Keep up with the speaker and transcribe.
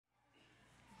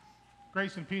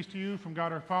Grace and peace to you from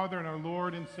God our Father and our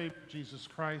Lord and Savior Jesus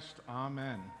Christ.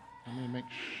 Amen. Let me make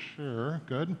sure.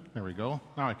 Good. There we go.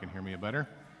 Now I can hear me better.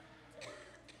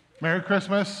 Merry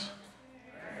Christmas.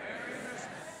 Merry Christmas.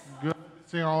 Good to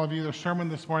see all of you. The sermon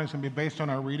this morning is going to be based on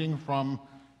our reading from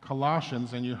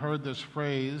Colossians, and you heard this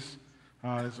phrase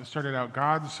as it started out,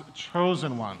 God's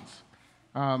chosen ones.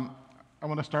 I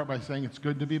want to start by saying it's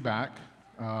good to be back.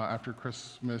 After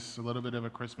Christmas, a little bit of a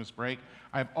Christmas break.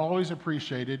 I've always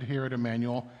appreciated here at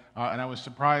Emmanuel, and I was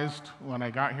surprised when I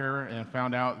got here and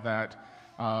found out that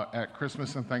at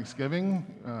Christmas and Thanksgiving,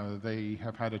 they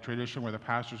have had a tradition where the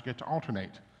pastors get to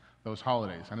alternate those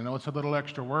holidays. And I know it's a little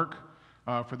extra work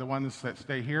for the ones that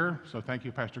stay here, so thank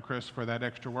you, Pastor Chris, for that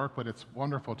extra work, but it's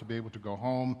wonderful to be able to go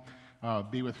home,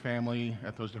 be with family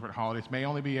at those different holidays. May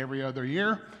only be every other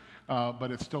year,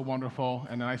 but it's still wonderful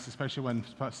and nice, especially when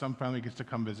some family gets to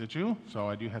come visit you. So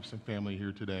I do have some family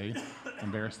here today.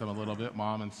 Embarrass them a little bit,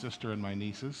 mom and sister and my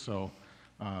nieces. So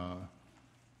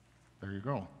there you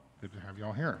go. Good to have you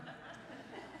all here.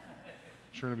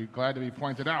 Sure to be glad to be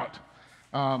pointed out.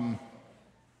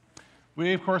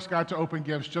 We, of course, got to open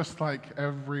gifts just like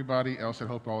everybody else. I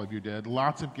hope all of you did.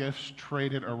 Lots of gifts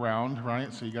traded around,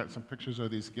 right? So you got some pictures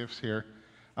of these gifts here.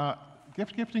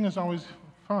 Gifting is always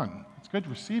fun. It's good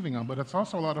receiving them, but it's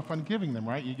also a lot of fun giving them,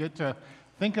 right? You get to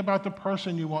think about the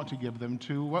person you want to give them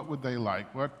to. What would they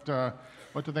like? What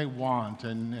do they want?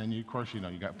 And you, of course, you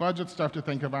got budget stuff to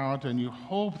think about, and you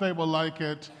hope they will like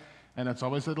it. And it's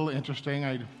always a little interesting.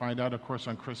 I find out, of course,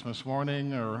 on Christmas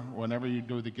morning or whenever you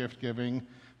do the gift giving,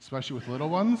 especially with little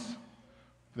ones,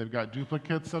 they've got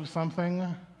duplicates of something.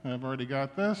 I've already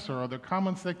got this, or other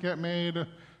comments that get made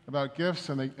about gifts,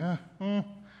 and they,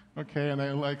 okay, and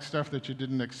they like stuff that you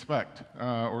didn't expect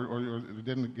or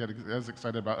didn't get as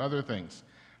excited about other things.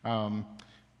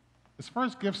 As far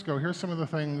as gifts go, here's some of the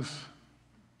things,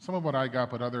 some of what I got,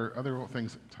 but other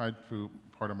things tied to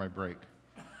part of my break.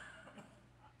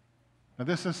 Now,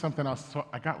 this is something else. So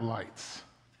I got lights.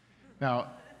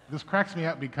 Now, this cracks me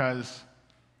up because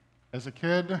as a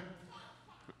kid,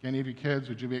 any of you kids,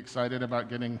 would you be excited about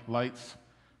getting lights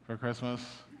for Christmas?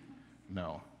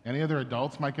 No. Any other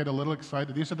adults might get a little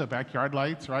excited. These are the backyard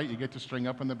lights, right? You get to string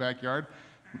up in the backyard.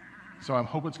 So I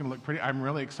hope it's going to look pretty. I'm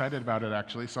really excited about it,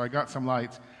 actually. So I got some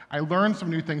lights. I learned some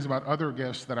new things about other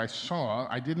gifts that I saw.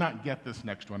 I did not get this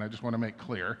next one. I just want to make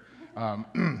clear.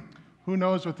 Who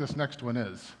knows what this next one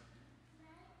is?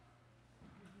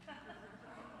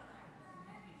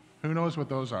 Who knows what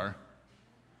those are?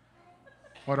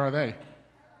 What are they?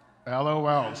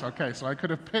 LOLs. Okay, so I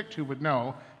could have picked who would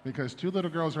know, because two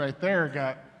little girls right there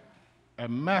got a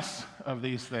mess of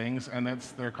these things, and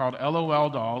they're called LOL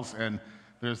dolls, and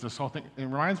there's this whole thing. It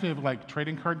reminds me of like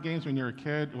trading card games when you're a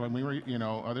kid. When we were,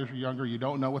 others were younger, you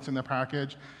don't know what's in the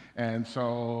package, and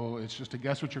so it's just to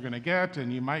guess what you're going to get,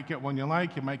 and you might get one you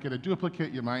like, you might get a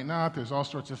duplicate, you might not. There's all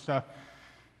sorts of stuff.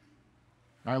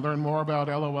 I learned more about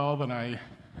LOL than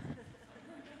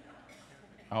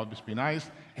I'll just be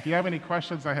nice. If you have any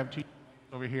questions, I have two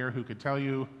over here who could tell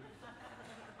you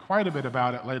quite a bit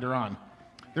about it later on.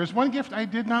 There's one gift I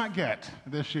did not get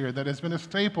this year that has been a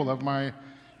staple of my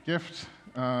gift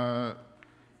pile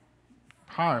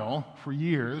for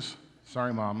years.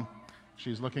 Sorry, Mom.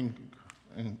 She's looking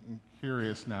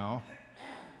curious now.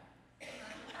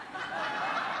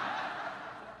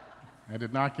 I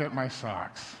did not get my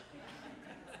socks.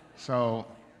 So,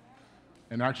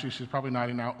 and actually she's probably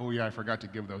nodding now, oh yeah, I forgot to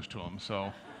give those to him.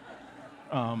 So,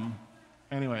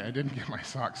 anyway, I didn't get my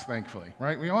socks, thankfully,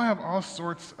 right? We all have all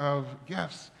sorts of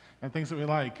gifts and things that we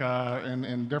like,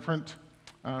 and different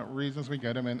reasons we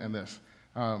get them in this.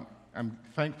 I'm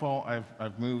thankful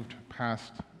I've moved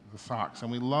past the socks,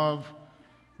 and we love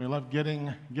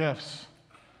getting gifts.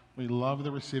 We love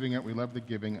the receiving it. We love the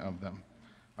giving of them.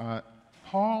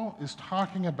 Paul is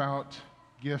talking about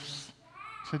gifts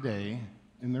today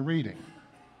in the reading.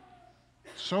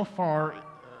 So far,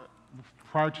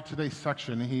 prior to today's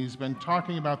section, he's been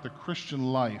talking about the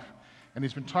Christian life, and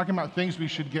he's been talking about things we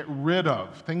should get rid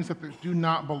of, things that do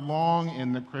not belong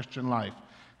in the Christian life.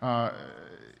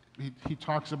 He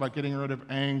talks about getting rid of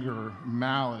anger,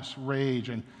 malice, rage,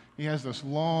 and he has this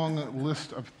long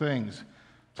list of things.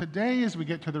 Today, as we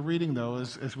get to the reading, though,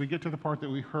 as we get to the part that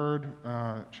we heard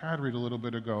Chad read a little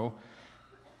bit ago,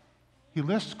 he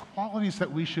lists qualities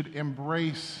that we should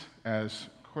embrace as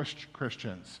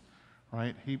Christians,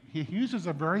 right? He uses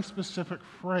a very specific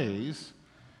phrase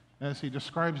as he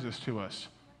describes this to us.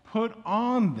 Put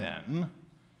on, then,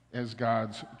 as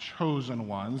God's chosen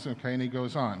ones, okay? And he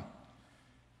goes on.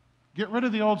 Get rid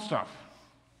of the old stuff.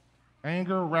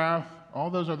 Anger, wrath, all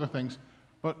those other things.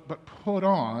 But put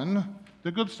on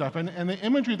the good stuff. And the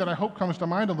imagery that I hope comes to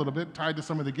mind a little bit, tied to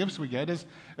some of the gifts we get, is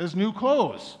new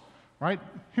clothes, right?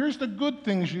 Here's the good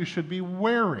things you should be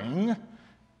wearing,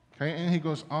 okay? And he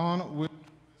goes on with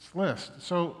this list.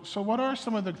 So what are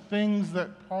some of the things that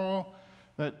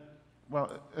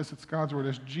as it's God's word,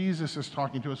 as Jesus is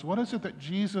talking to us, what is it that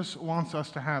Jesus wants us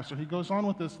to have? So he goes on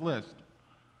with this list.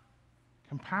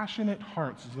 Compassionate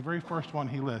hearts is the very first one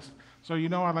he lists. So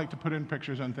I like to put in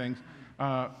pictures and things.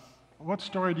 What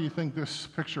story do you think this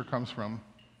picture comes from?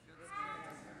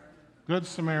 Good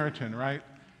Samaritan, right?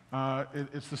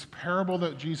 It's this parable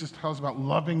that Jesus tells about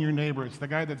loving your neighbor. It's the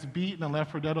guy that's beaten and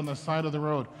left for dead on the side of the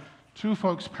road. Two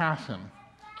folks pass him.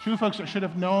 Two folks that should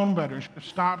have known better, should have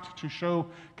stopped to show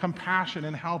compassion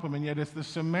and help him, and yet it's the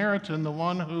Samaritan, the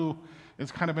one who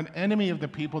is kind of an enemy of the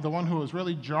people, the one who was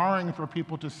really jarring for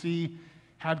people to see,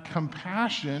 had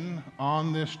compassion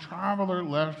on this traveler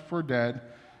left for dead.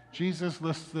 Jesus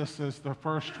lists this as the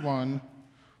first one.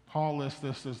 Paul lists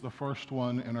this as the first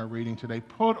one in our reading today.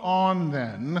 Put on,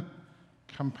 then,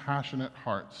 compassionate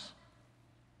hearts.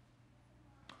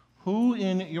 Who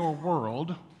in your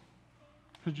world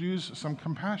could use some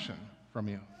compassion from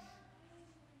you?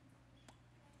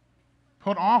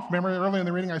 Put off, remember earlier in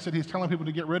the reading I said he's telling people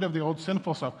to get rid of the old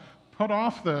sinful stuff. Put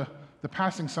off the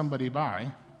passing somebody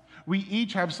by. We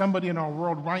each have somebody in our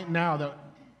world right now that,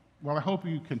 I hope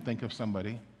you can think of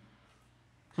somebody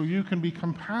who you can be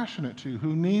compassionate to,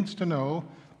 who needs to know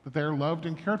that they're loved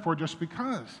and cared for just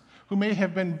because, who may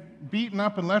have been beaten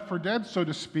up and left for dead, so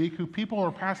to speak, who people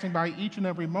are passing by each and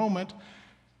every moment.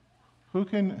 Who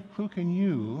can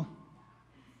you,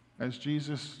 as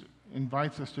Jesus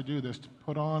invites us to do this, to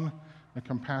put on a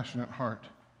compassionate heart?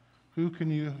 Who can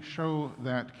you show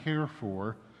that care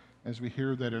for as we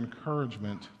hear that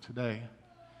encouragement today?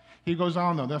 He goes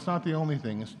on, though. That's not the only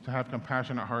thing, is to have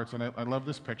compassionate hearts. And I love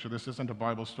this picture. This isn't a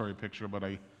Bible story picture, but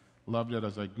I loved it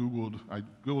as I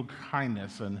Googled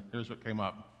kindness, and here's what came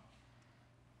up.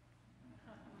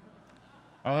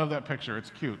 I love that picture.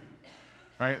 It's cute.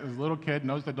 Right? This little kid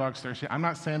knows the dog's thirsty. I'm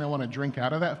not saying I want to drink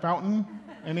out of that fountain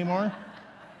anymore.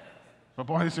 But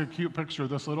boy, it's a cute picture of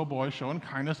this little boy showing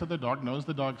kindness to the dog, knows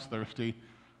the dog's thirsty.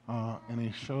 And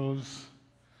he shows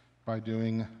by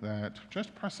doing that,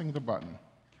 just pressing the button,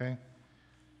 okay?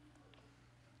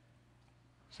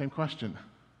 Same question.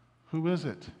 Who is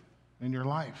it in your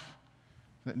life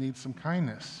that needs some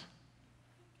kindness?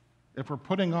 If we're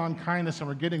putting on kindness and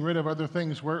we're getting rid of other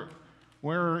things,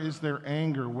 where is there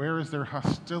anger? Where is there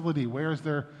hostility? Where is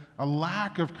there a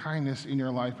lack of kindness in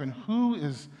your life? And who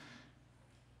is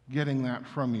getting that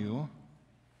from you?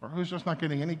 Or who's just not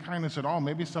getting any kindness at all?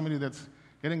 Maybe somebody that's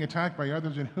getting attacked by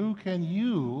others. And who can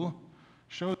you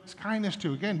show this kindness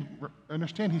to? Again,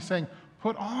 understand he's saying,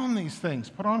 put on these things.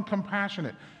 Put on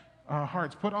compassionate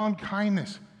hearts. Put on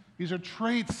kindness. These are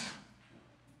traits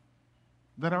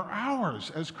that are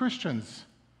ours as Christians,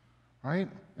 right?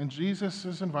 And Jesus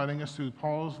is inviting us through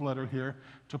Paul's letter here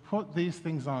to put these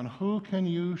things on. Who can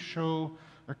you show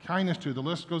a kindness to? The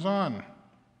list goes on.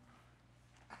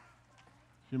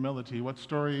 Humility. What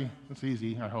story? It's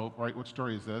easy, I hope, right? What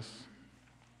story is this?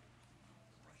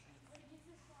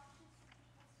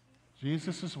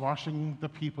 Jesus is washing the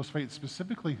people's feet,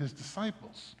 specifically his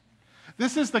disciples.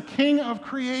 This is the King of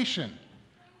creation.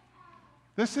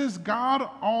 This is God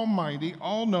Almighty,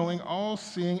 all-knowing,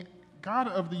 all-seeing, God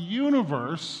of the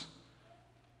universe,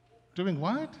 doing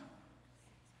what?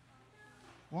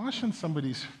 Washing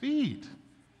somebody's feet.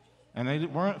 And they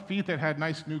weren't feet that had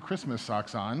nice new Christmas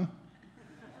socks on.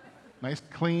 Nice,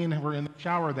 clean, were in the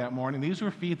shower that morning. These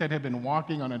were feet that had been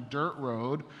walking on a dirt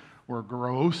road, were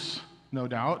gross, no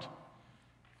doubt.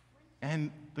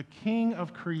 And the King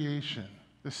of creation,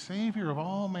 the Savior of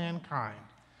all mankind,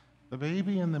 the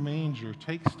baby in the manger,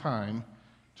 takes time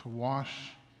to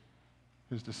wash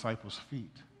his disciples'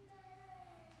 feet,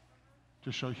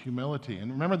 to show humility.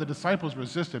 And remember, the disciples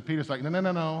resisted. Peter's like,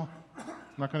 no, I'm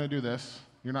not going to do this.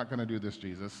 You're not going to do this,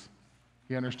 Jesus.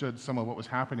 He understood some of what was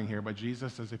happening here, but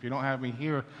Jesus says, if you don't have me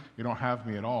here, you don't have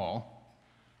me at all,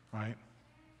 right?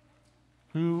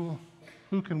 Who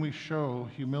can we show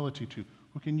humility to?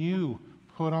 Who can you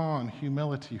put on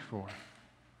humility for?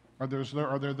 Are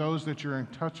there those that you're in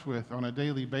touch with on a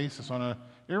daily basis, on an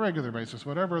irregular basis,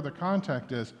 whatever the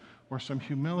contact is, where some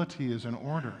humility is in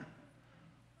order?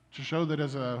 To show that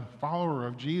as a follower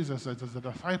of Jesus, as a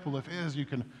disciple of his, you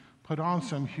can put on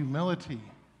some humility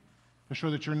to show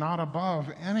that you're not above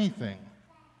anything,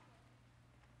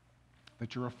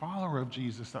 that you're a follower of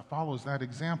Jesus that follows that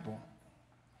example.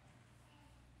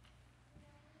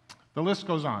 The list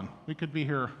goes on. We could be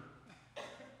here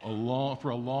for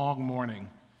a long morning.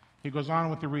 He goes on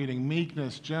with the reading: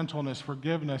 meekness, gentleness,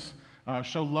 forgiveness,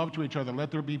 show love to each other.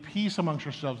 Let there be peace amongst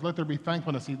yourselves. Let there be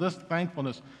thankfulness. He lists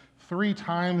thankfulness 3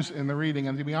 times in the reading.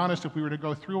 And to be honest, if we were to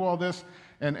go through all this,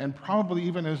 and probably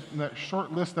even as in that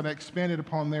short list that I expanded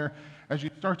upon there, as you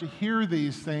start to hear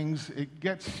these things, it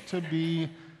gets to be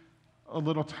a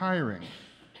little tiring.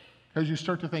 Because you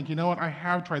start to think, you know what, I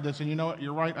have tried this, and you know what,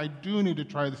 you're right, I do need to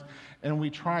try this. And we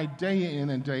try day in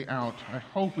and day out. I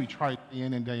hope we try day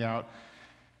in and day out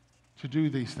to do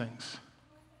these things.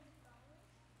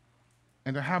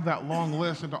 And to have that long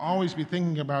list and to always be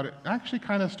thinking about it actually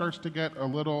kind of starts to get a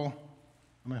little,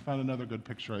 and I found another good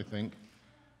picture, I think.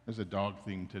 There's a dog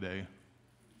theme today.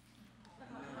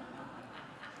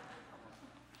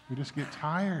 We just get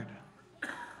tired.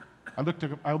 I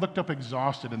looked up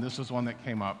exhausted, and this is one that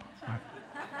came up.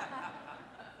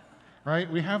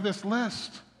 Right? We have this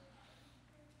list.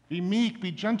 Be meek,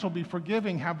 be gentle, be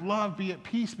forgiving, have love, be at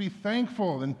peace, be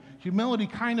thankful, and humility,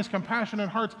 kindness, compassion,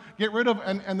 and hearts. Get rid of,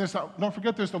 and there's, don't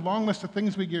forget, there's the long list of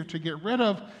things we get to get rid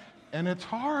of, and it's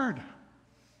hard.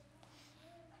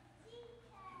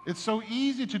 It's so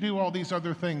easy to do all these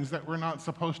other things that we're not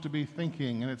supposed to be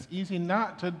thinking, and it's easy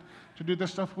not to do the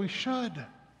stuff we should.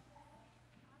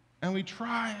 And we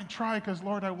try and try because,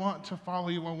 Lord, I want to follow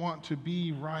you. I want to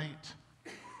be right.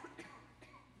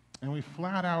 And we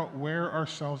flat out wear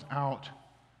ourselves out.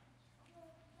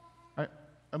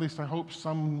 At least I hope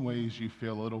some ways you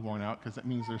feel a little worn out because it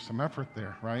means there's some effort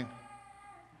there, right?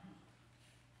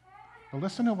 But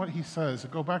listen to what he says.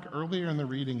 Go back earlier in the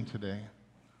reading today.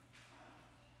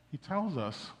 He tells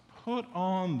us, put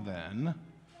on then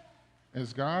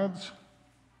as God's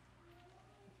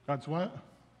what?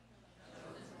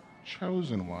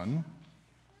 Chosen one.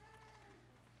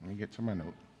 Let me get to my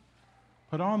note.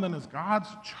 Put on then as God's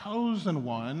chosen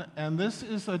one, and this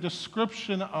is a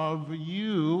description of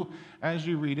you as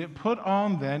you read it. Put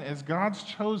on then as God's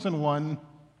chosen one.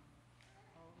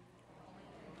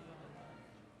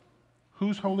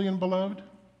 Who's holy and beloved?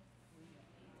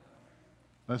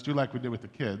 Let's do like we did with the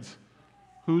kids.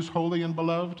 Who's holy and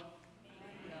beloved?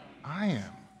 I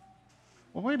am.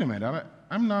 Well, wait a minute.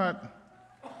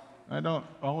 I don't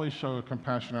always show a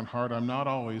compassionate heart. I'm not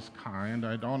always kind.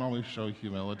 I don't always show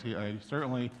humility. I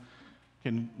certainly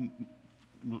can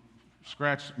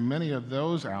scratch many of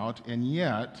those out, and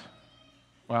yet,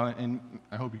 well, and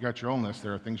I hope you got your own list.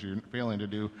 There are things you're failing to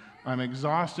do. I'm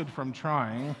exhausted from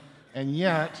trying, and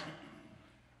yet,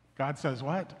 God says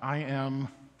what? I am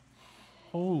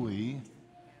holy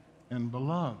and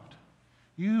beloved.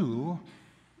 You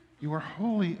are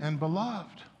holy and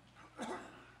beloved.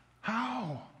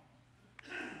 How?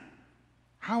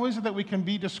 How is it that we can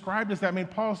be described as that? I mean,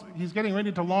 he's getting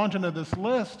ready to launch into this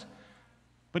list,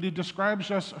 but he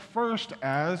describes us first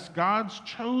as God's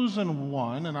chosen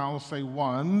one, and I'll say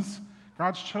ones,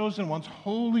 God's chosen ones,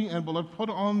 holy and beloved, put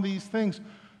on these things.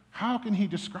 How can he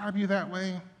describe you that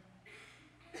way?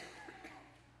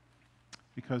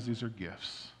 Because these are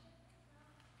gifts.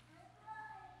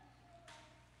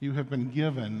 You have been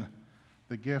given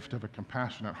the gift of a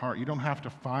compassionate heart. You don't have to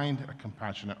find a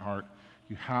compassionate heart.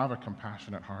 You have a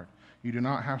compassionate heart. You do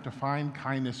not have to find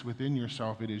kindness within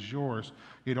yourself. It is yours.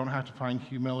 You don't have to find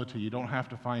humility. You don't have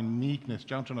to find meekness,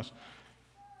 gentleness.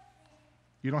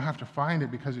 You don't have to find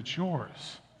it because it's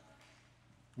yours.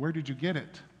 Where did you get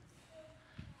it?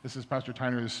 This is Pastor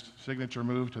Tyner's signature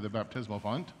move to the baptismal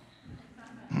font.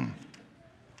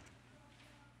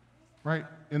 Right?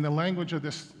 In the language of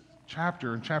this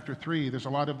chapter, in chapter 3, there's a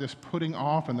lot of this putting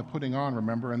off and the putting on,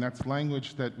 remember? And that's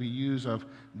language that we use of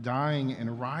dying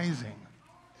and rising.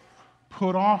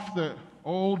 Put off the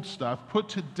old stuff. Put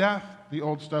to death the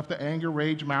old stuff, the anger,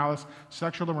 rage, malice,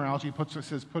 sexual immorality. It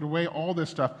says, put away all this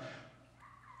stuff.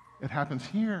 It happens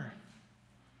here.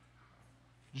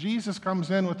 Jesus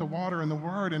comes in with the water and the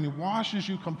word, and he washes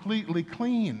you completely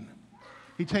clean.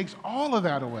 He takes all of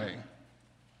that away.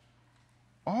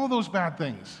 All those bad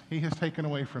things he has taken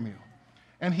away from you.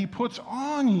 And he puts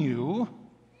on you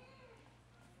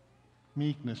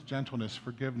meekness, gentleness,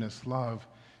 forgiveness, love,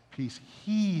 peace.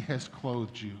 He has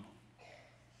clothed you.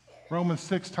 Romans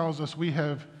 6 tells us we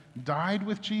have died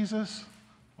with Jesus.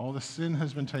 All the sin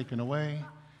has been taken away.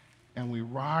 And we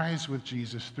rise with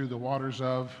Jesus through the waters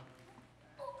of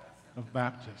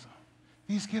baptism.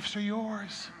 These gifts are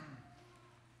yours.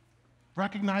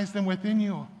 Recognize them within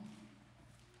you.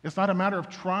 It's not a matter of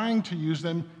trying to use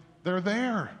them, they're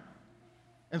there.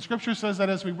 And Scripture says that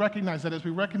as we recognize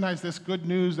this good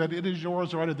news that it is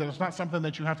yours already, that it's not something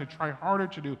that you have to try harder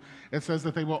to do, it says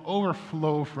that they will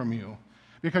overflow from you.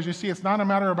 Because you see, it's not a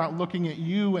matter about looking at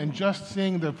you and just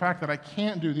seeing the fact that I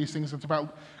can't do these things. It's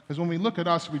about, because when we look at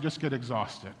us, we just get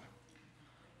exhausted,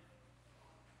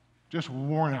 just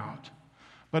worn out.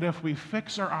 But if we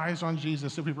fix our eyes on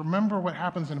Jesus, if we remember what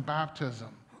happens in baptism,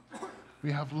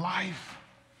 we have life,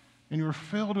 and you're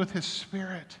filled with his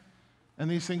Spirit,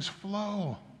 and these things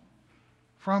flow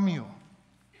from you.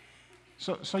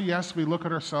 So yes, we look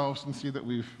at ourselves and see that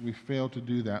we've failed to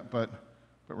do that, but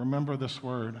remember this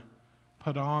word,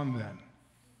 put on then.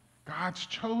 God's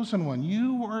chosen one.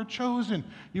 You were chosen.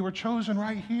 You were chosen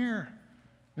right here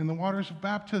in the waters of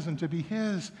baptism to be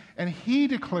his, and he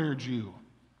declared you.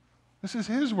 This is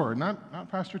his word, not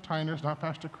Pastor Tyner's, not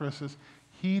Pastor Chris's.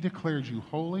 He declared you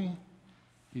holy.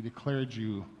 He declared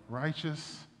you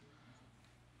righteous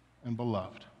and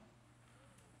beloved.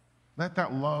 Let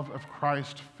that love of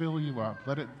Christ fill you up.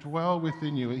 Let it dwell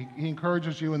within you. He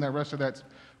encourages you in that rest of that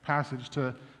passage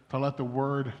to let the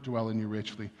word dwell in you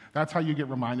richly. That's how you get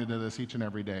reminded of this each and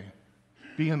every day.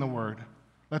 Be in the word.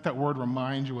 Let that word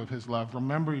remind you of his love.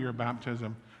 Remember your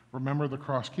baptism. Remember the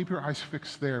cross. Keep your eyes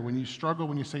fixed there. When you struggle,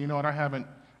 when you say, you know what, I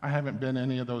haven't been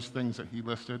any of those things that he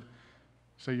listed,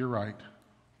 say, you're right.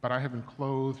 But I have been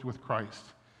clothed with Christ,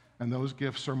 and those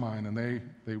gifts are mine, and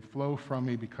they flow from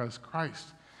me because Christ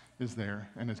is there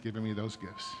and has given me those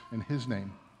gifts. In his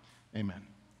name, amen.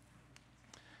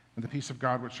 And the peace of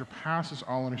God, which surpasses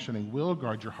all understanding, will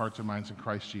guard your hearts and minds in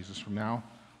Christ Jesus from now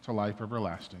to life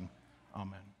everlasting.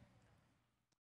 Amen.